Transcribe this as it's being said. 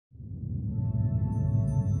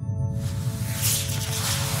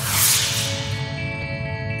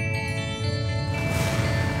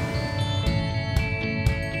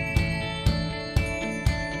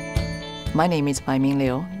My name is Baiming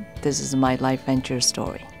Liu. This is my life venture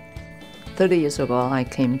story. 30 years ago, I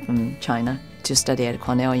came from China to study at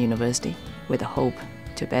Cornell University with the hope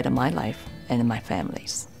to better my life and my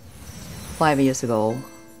family's. 5 years ago,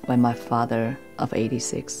 when my father of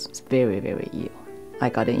 86 was very, very ill, I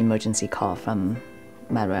got an emergency call from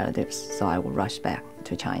my relatives, so I would rush back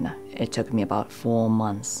to China. It took me about 4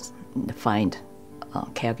 months to find a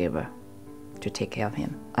caregiver to take care of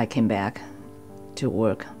him. I came back to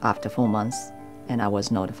work after 4 months, and I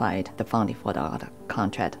was notified the funding for the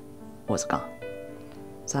contract was gone.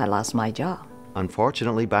 So I lost my job.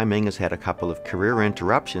 Unfortunately, Baiming has had a couple of career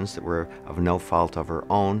interruptions that were of no fault of her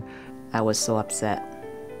own. I was so upset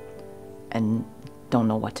and don't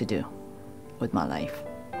know what to do with my life.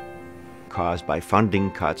 Caused by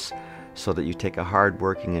funding cuts, so that you take a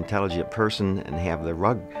hard-working, intelligent person and have the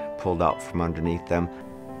rug pulled out from underneath them.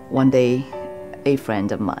 One day, a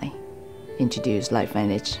friend of mine introduced Life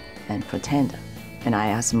Vantage and Pretender, and I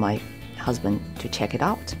asked my husband to check it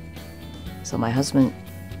out. So my husband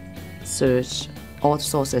searched all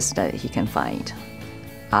sources that he can find.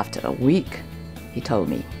 After a week, he told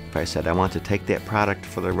me. I said, I want to take that product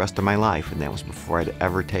for the rest of my life, and that was before I'd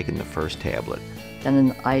ever taken the first tablet.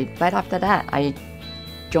 Then right after that, I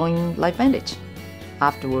joined Life Vantage.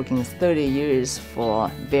 After working 30 years for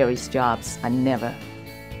various jobs, I never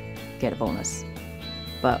get a bonus.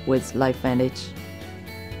 But with Life Vantage,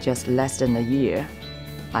 just less than a year,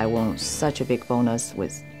 I won such a big bonus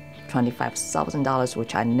with $25,000,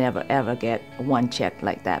 which I never ever get one check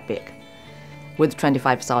like that big. With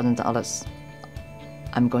 $25,000,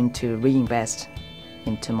 I'm going to reinvest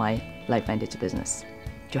into my Life Vantage business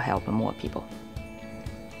to help more people.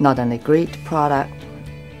 Not only great product,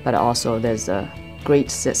 but also there's a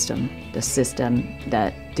great system, the system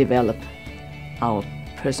that develop our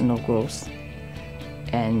personal growth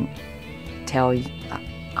and tell you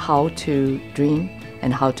how to dream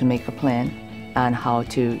and how to make a plan and how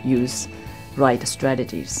to use right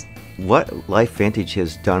strategies. What Life Vantage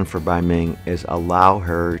has done for Baiming is allow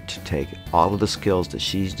her to take all of the skills that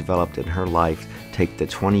she's developed in her life, take the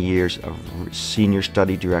 20 years of senior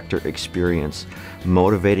study director experience,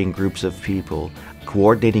 motivating groups of people,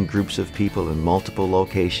 coordinating groups of people in multiple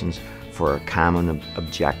locations for a common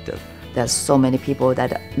objective. There's so many people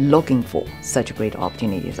that are looking for such great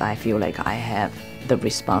opportunities. I feel like I have the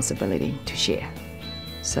responsibility to share.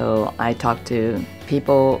 So I talk to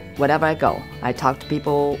people wherever I go. I talk to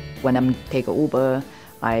people when I'm taking Uber.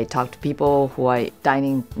 I talk to people who are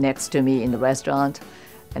dining next to me in the restaurant.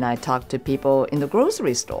 And I talk to people in the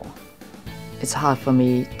grocery store. It's hard for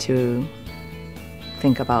me to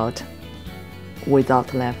think about,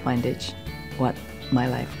 without Life Vantage, what my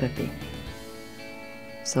life could be.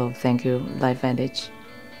 So thank you, Life Vantage,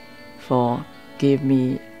 for giving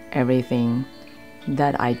me everything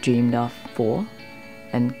that I dreamed of for,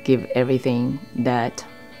 and give everything that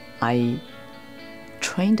I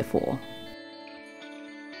trained for.